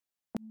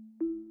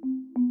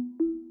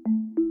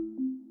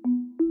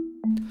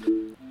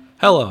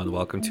Hello and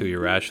welcome to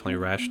Irrationally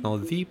Rational,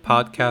 the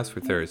podcast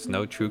where there is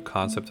no true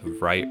concept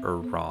of right or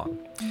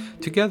wrong.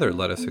 Together,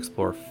 let us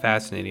explore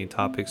fascinating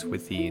topics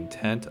with the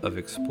intent of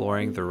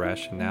exploring the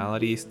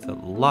rationalities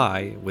that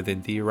lie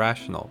within the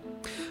irrational.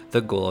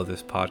 The goal of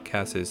this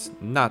podcast is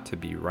not to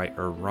be right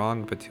or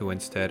wrong, but to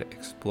instead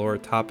explore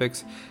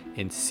topics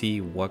and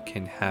see what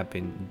can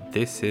happen.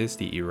 This is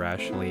the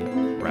Irrationally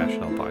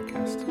Rational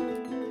podcast.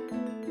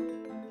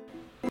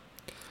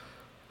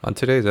 On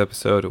today's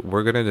episode,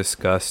 we're going to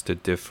discuss the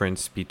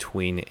difference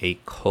between a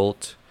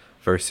cult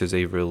versus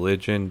a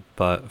religion,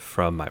 but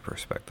from my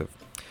perspective.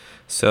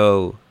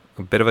 So,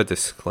 a bit of a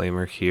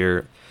disclaimer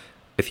here.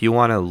 If you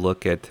want to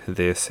look at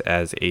this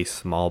as a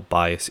small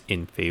bias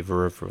in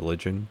favor of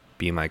religion,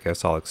 be my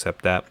guest, I'll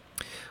accept that.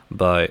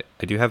 But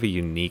I do have a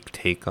unique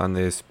take on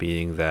this,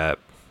 being that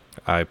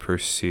I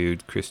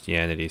pursued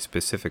Christianity,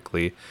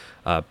 specifically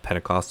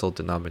Pentecostal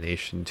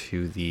denomination,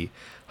 to the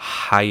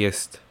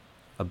highest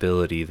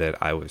ability that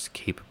I was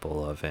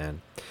capable of,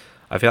 and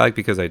I feel like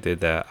because I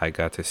did that, I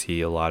got to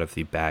see a lot of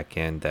the back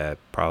end that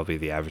probably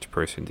the average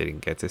person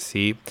didn't get to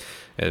see,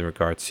 in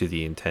regards to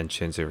the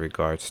intentions, in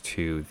regards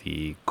to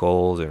the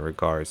goals, in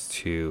regards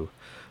to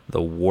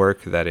the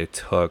work that it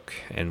took,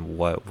 and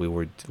why we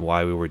were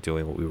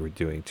doing what we were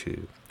doing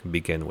to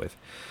begin with.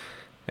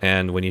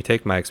 And when you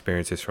take my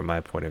experiences from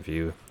my point of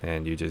view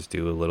and you just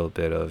do a little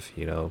bit of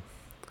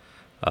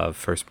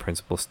first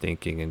principles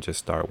thinking and just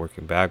start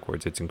working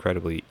backwards, it's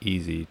incredibly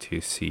easy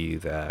to see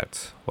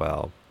that,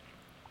 well,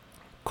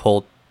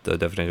 the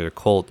definition of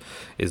cult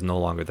is no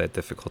longer that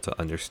difficult to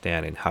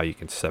understand and how you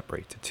can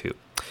separate the two.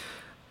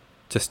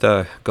 Just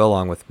go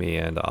along with me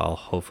and I'll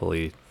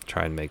hopefully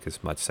try and make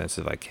as much sense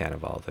as I can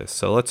of all this.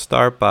 So let's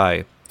start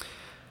by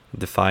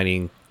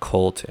defining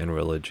cult and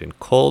religion.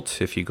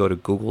 Cult, if you go to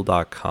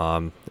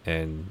google.com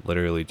and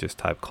literally just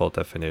type cult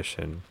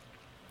definition,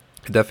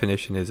 the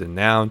definition is a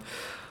noun,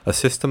 a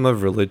system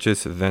of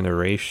religious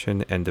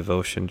veneration and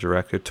devotion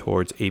directed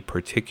towards a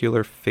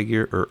particular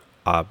figure or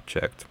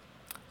object.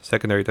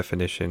 Secondary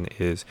definition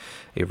is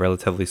a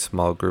relatively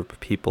small group of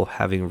people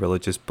having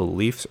religious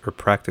beliefs or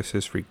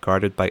practices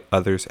regarded by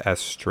others as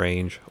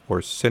strange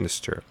or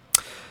sinister.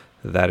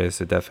 That is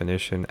the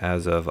definition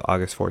as of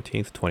August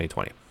 14th,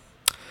 2020.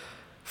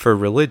 For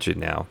religion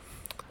now,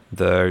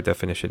 the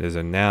definition is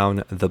a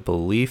noun, the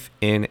belief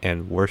in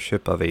and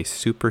worship of a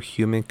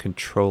superhuman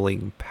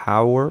controlling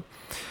power,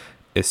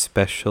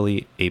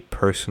 especially a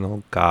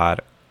personal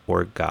god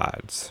or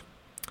gods.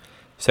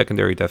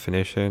 Secondary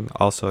definition,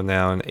 also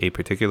noun, a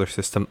particular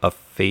system of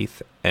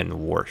faith and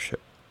worship.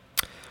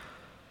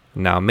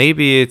 Now,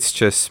 maybe it's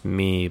just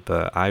me,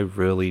 but I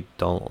really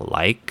don't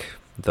like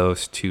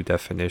those two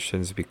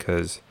definitions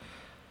because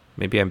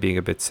maybe I'm being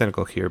a bit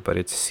cynical here, but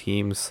it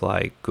seems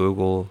like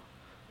Google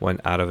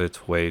went out of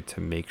its way to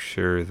make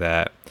sure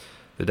that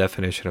the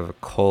definition of a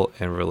cult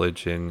and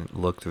religion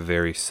looked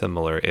very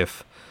similar.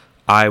 If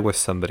I was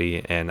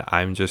somebody and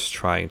I'm just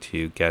trying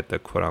to get the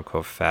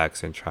quote-unquote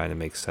facts and trying to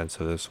make sense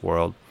of this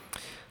world,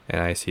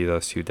 and I see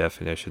those two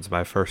definitions,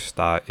 my first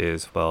thought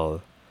is,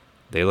 well,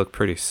 they look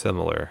pretty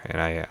similar,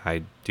 and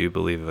I do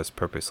believe it was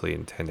purposely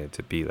intended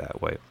to be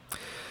that way.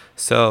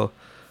 So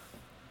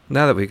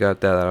now that we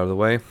got that out of the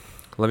way,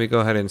 let me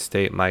go ahead and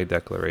state my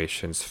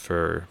declarations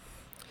for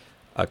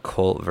a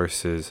cult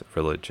versus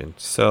religion.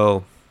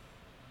 So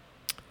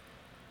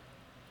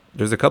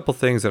there's a couple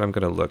things that I'm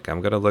going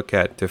to look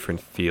at different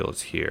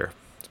fields here.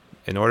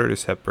 In order to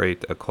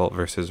separate a cult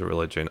versus a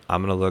religion,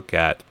 I'm going to look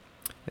at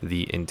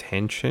the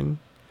intention.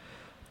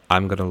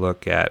 I'm going to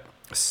look at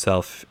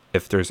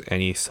if there's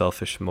any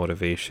selfish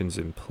motivations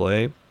in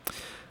play.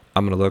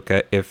 I'm going to look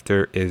at if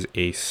there is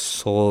a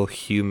sole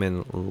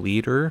human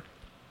leader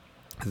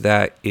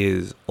that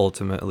is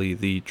ultimately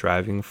the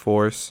driving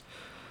force.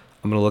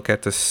 I'm going to look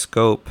at the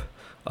scope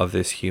of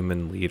this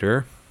human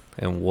leader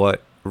and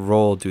what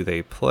role do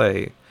they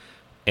play.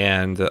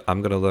 And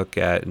I'm going to look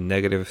at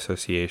negative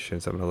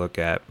associations. I'm going to look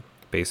at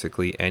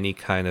basically any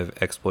kind of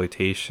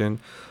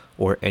exploitation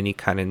or any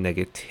kind of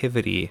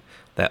negativity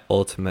that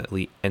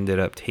ultimately ended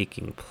up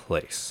taking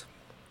place.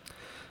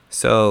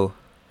 So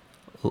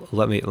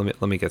let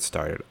me get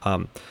started.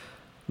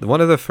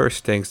 One of the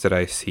first things that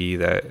I see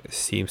that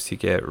seems to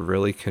get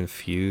really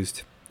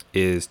confused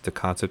is the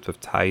concept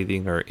of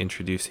tithing or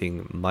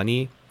introducing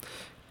money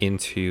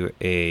into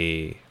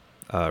a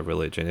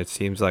religion. It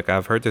seems like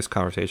I've heard this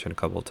conversation a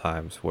couple of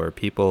times where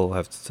people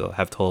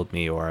have told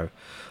me, or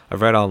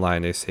I've read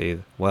online, they say,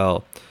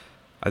 well,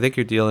 I think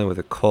you're dealing with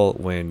a cult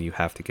when you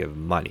have to give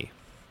money.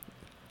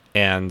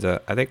 And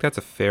I think that's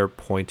a fair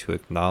point to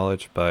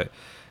acknowledge, but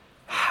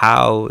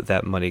how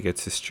that money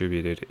gets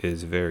distributed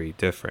is very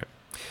different.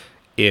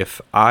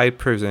 If I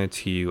present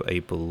to you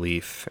a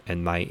belief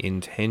and my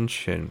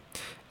intention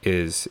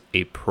is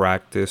a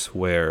practice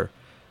where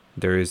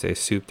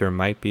there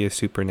might be a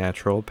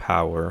supernatural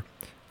power,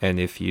 and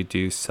if you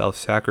do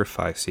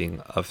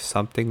self-sacrificing of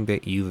something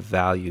that you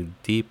value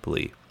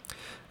deeply,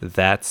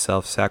 that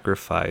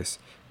self-sacrifice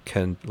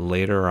can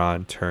later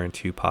on turn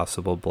to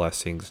possible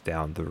blessings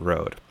down the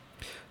road.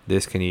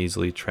 This can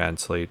easily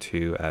translate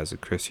to, as a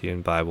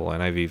Christian Bible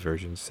NIV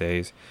version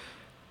says,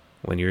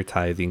 when you're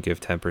tithing, give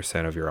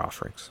 10% of your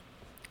offerings.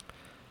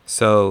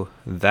 So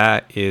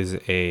that is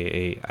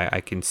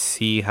I can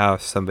see how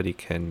somebody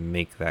can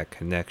make that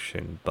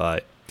connection,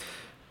 but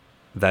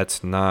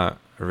that's not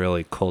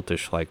really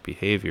cultish like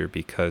behavior,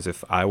 because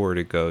if I were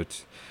to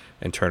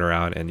and turn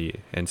around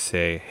and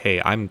say,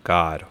 hey, I'm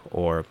God,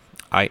 or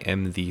I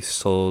am the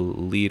sole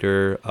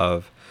leader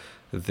of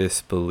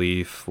this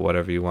belief,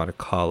 whatever you want to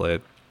call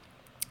it,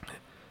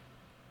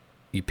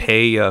 you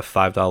pay a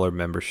 $5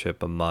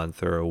 membership a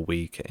month or a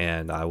week,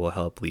 and I will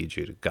help lead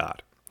you to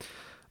God.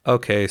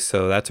 Okay,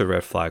 so that's a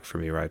red flag for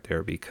me right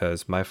there,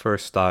 because my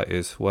first thought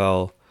is,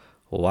 well,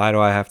 why do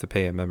I have to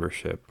pay a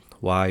membership?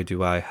 Why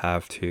do I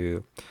have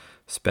to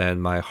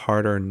spend my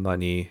hard-earned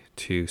money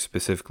to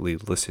specifically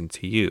listen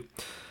to you?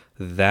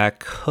 That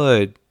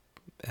could,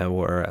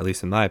 or at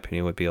least in my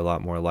opinion, would be a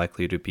lot more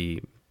likely to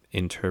be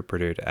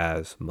interpreted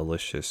as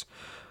malicious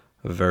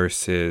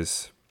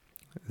versus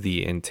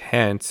the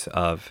intent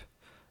of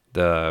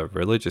the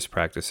religious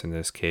practice in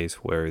this case,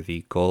 where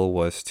the goal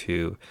was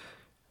to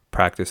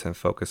practice and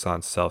focus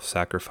on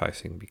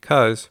self-sacrificing.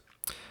 Because,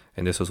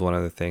 and this was one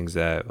of the things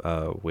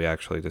that we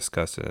actually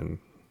discussed in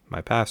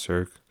my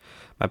pastor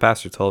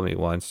told me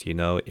once,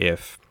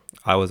 if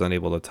I was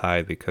unable to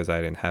tithe because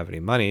I didn't have any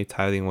money,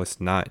 tithing was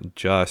not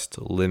just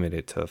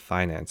limited to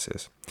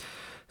finances.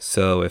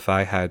 So if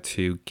I had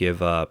to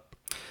give up,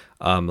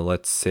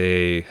 let's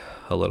say,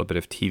 a little bit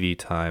of TV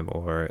time,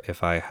 or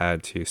if I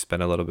had to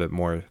spend a little bit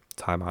more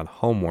time on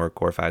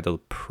homework, or if I had to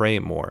pray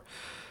more,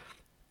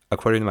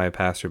 according to my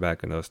pastor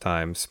back in those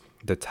times,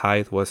 the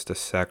tithe was the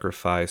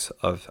sacrifice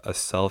of a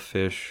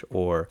selfish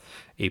or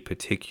a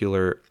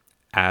particular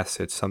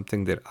asset,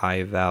 something that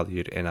I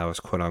valued, and I was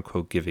quote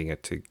unquote giving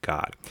it to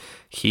God.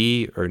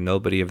 He or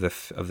nobody of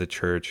the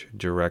church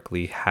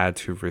directly had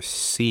to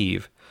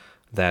receive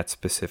that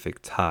specific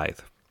tithe.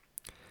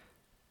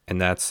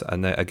 And that's,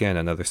 again,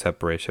 another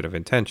separation of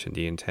intention.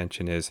 The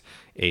intention is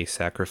a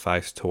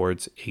sacrifice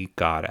towards a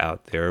God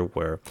out there,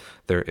 where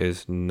there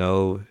is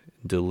no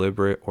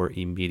deliberate or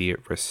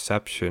immediate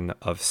reception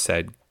of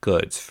said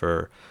goods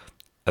for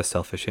a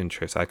selfish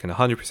interest. I can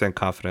 100%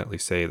 confidently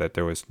say that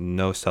there was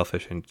no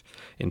selfish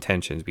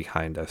intentions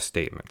behind those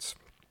statements.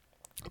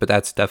 But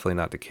that's definitely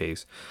not the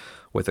case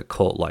with a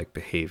cult-like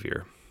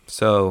behavior.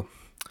 So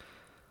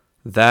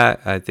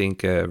that, I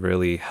think,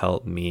 really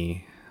helped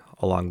me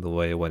along the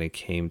way when it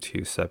came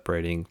to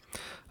separating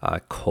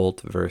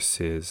cult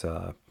versus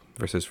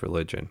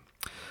religion.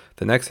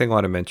 The next thing I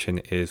want to mention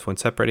is, when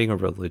separating a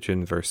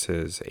religion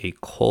versus a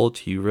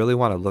cult, you really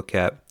want to look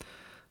at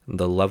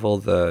the level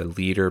the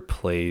leader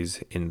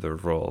plays in the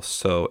role.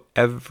 So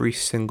every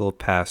single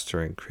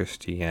pastor in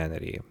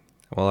Christianity,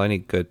 well, any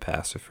good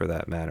pastor for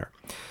that matter,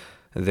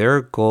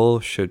 their goal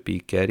should be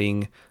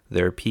getting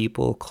their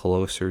people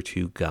closer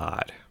to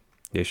God.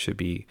 They should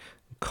be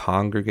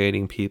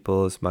congregating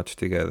people as much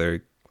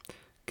together,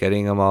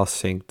 getting them all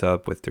synced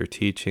up with their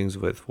teachings,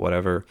 with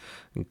whatever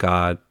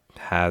God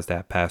has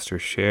that pastor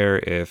share,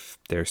 if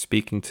they're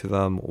speaking to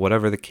them,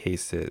 whatever the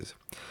case is.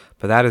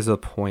 But that is the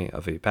point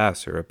of a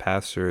pastor. A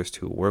pastor is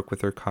to work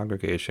with their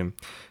congregation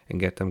and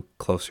get them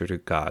closer to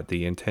God.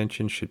 The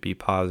intention should be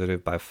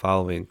positive by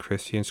following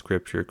Christian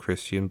scripture,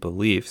 Christian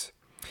beliefs,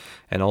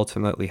 and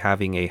ultimately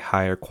having a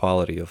higher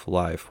quality of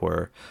life,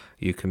 where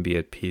you can be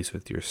at peace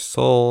with your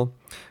soul,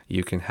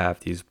 you can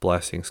have these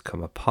blessings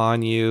come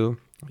upon you,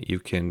 you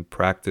can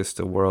practice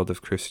the world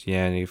of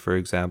Christianity, for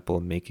example,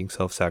 making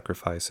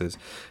self-sacrifices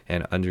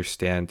and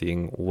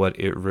understanding what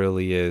it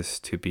really is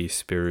to be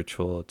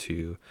spiritual,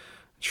 to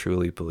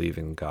truly believe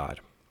in God.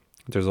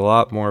 There's a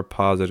lot more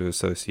positive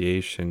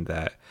association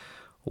that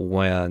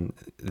when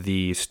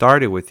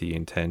started with the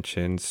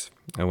intentions,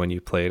 and when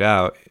you play it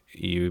out,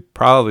 you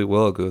probably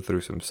will go through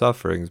some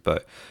sufferings,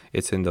 but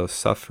it's in those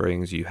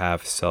sufferings you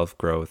have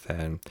self-growth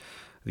and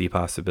the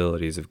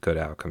possibilities of good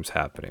outcomes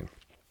happening.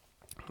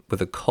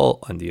 With a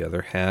cult, on the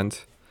other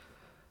hand,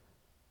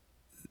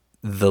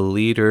 the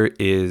leader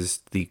is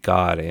the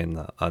God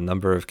in a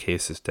number of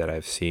cases that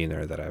I've seen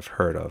or that I've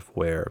heard of,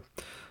 where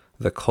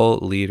the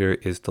cult leader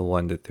is the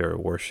one that they're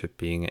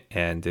worshiping,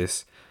 and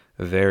this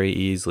very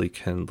easily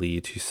can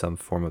lead to some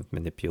form of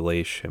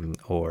manipulation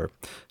or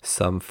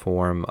some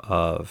form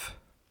of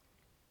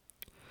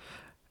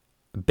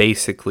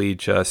basically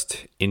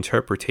just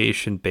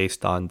interpretation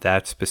based on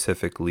that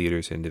specific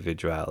leader's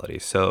individuality.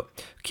 So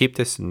keep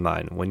this in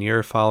mind. When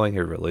you're following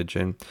a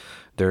religion,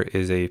 there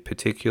is a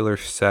particular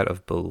set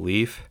of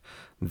belief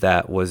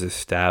that was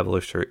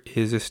established or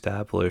is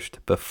established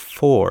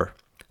before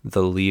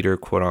the leader,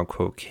 quote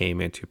unquote,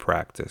 came into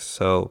practice.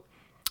 So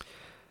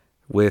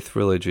with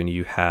religion,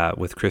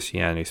 with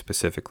Christianity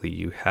specifically,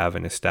 you have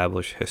an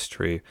established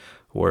history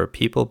where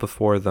people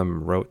before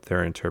them wrote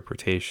their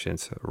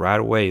interpretations. Right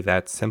away,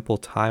 that simple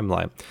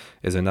timeline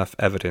is enough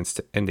evidence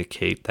to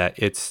indicate that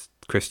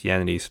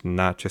Christianity is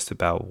not just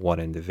about one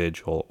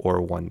individual or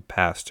one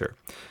pastor.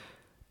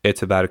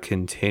 It's about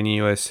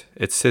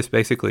it's just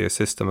basically a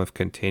system of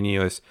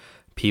continuous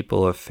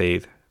people of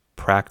faith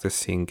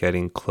practicing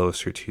getting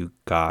closer to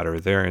God or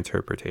their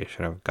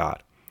interpretation of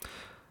God.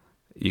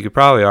 You could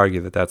probably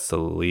argue that that's the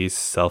least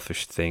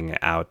selfish thing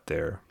out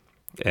there.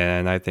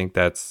 And I think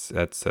that's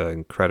an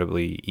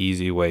incredibly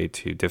easy way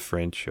to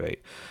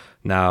differentiate.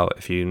 Now,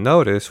 if you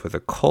notice with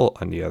a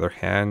cult, on the other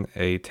hand,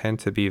 they tend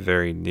to be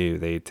very new.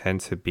 They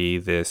tend to be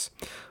this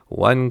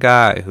one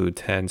guy who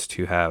tends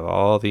to have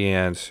all the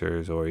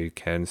answers, or he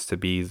tends to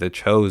be the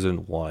chosen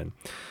one.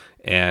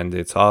 And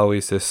it's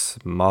always this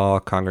small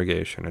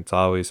congregation. It's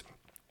always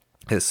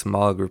a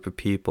small group of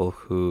people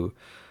who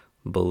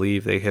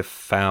believe they have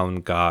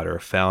found God or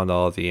found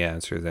all the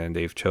answers, and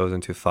they've chosen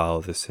to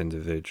follow this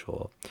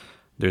individual.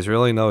 There's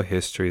really no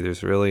history.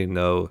 There's really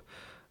no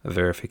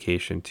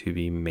verification to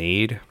be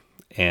made.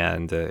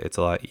 And it's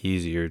a lot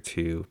easier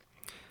to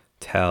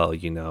tell,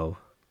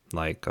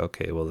 like,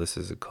 okay, well, this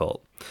is a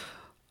cult.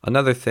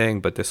 Another thing,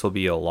 but this will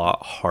be a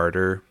lot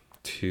harder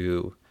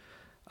to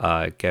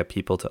get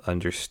people to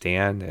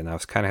understand, and I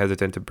was kind of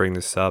hesitant to bring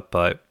this up,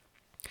 but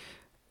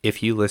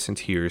if you listen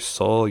to your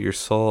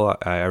soul,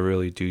 I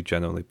really do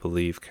genuinely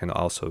believe, can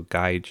also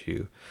guide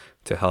you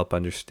to help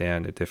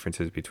understand the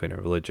differences between a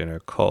religion or a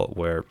cult,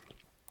 where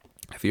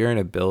if you're in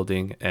a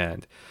building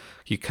and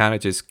you kind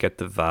of just get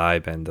the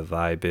vibe, and the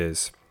vibe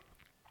is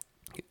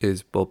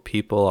both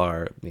people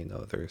are,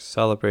 they're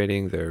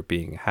celebrating, they're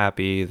being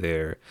happy,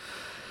 they're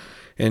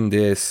in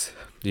this,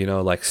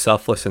 like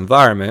selfless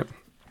environment,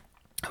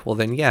 well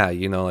then, yeah,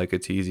 like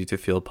it's easy to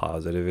feel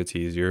positive. It's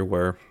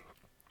easier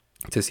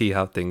to see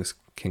how things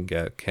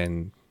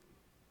can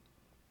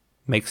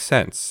make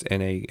sense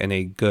in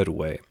a good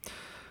way.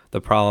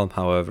 The problem,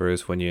 however,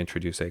 is when you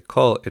introduce a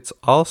cult, it's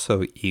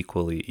also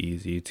equally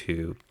easy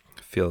to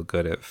feel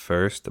good at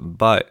first,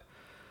 but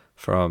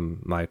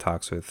from my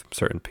talks with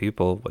certain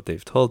people, what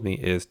they've told me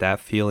is that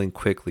feeling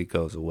quickly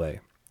goes away.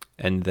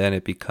 And then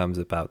it becomes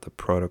about the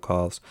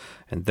protocols,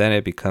 and then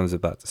it becomes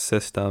about the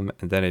system,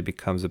 and then it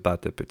becomes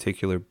about the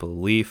particular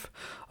belief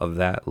of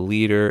that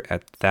leader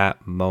at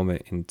that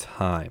moment in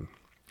time.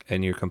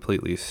 And you're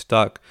completely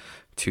stuck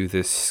to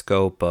this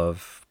scope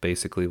of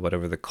basically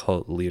whatever the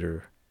cult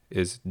leader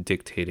is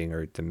dictating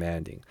or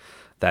demanding.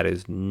 That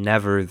is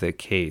never the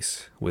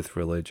case with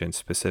religion,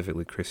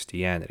 specifically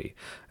Christianity.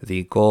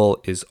 The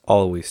goal is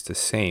always the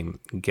same: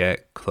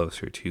 get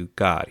closer to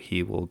God.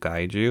 He will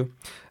guide you.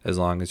 As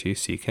long as you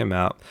seek him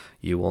out,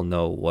 you will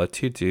know what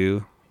to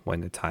do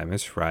when the time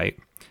is right.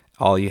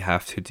 All you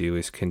have to do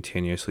is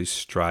continuously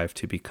strive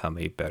to become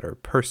a better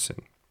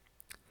person.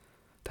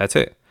 That's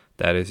it.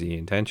 That is the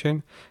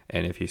intention.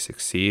 And if you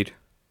succeed,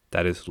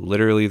 that is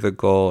literally the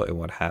goal. And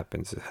what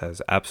happens, it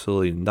has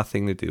absolutely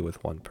nothing to do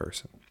with one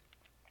person.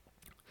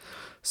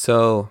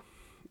 So,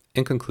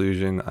 in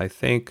conclusion, I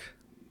think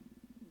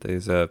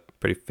there's a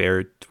pretty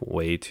fair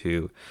way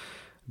to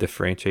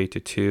differentiate the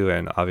two.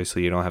 And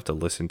obviously, you don't have to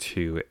listen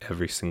to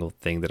every single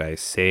thing that I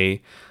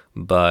say,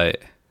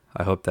 but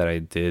I hope that I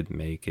did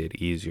make it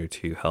easier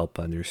to help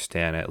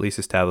understand, at least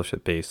establish a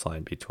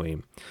baseline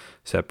between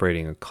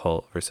separating a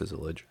cult versus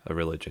a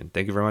religion.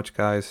 Thank you very much,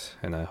 guys,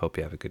 and I hope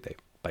you have a good day.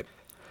 Bye.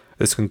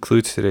 This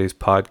concludes today's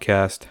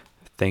podcast.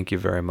 Thank you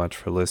very much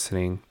for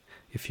listening.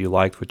 If you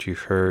liked what you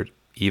heard,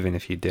 even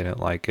if you didn't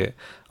like it,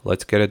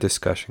 let's get a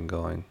discussion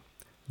going.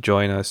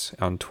 Join us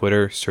on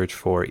Twitter, search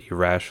for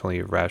Irrationally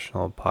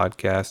Irrational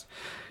Podcast,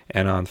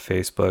 and on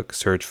Facebook,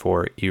 search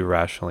for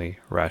Irrationally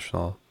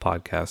Rational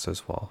Podcast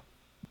as well.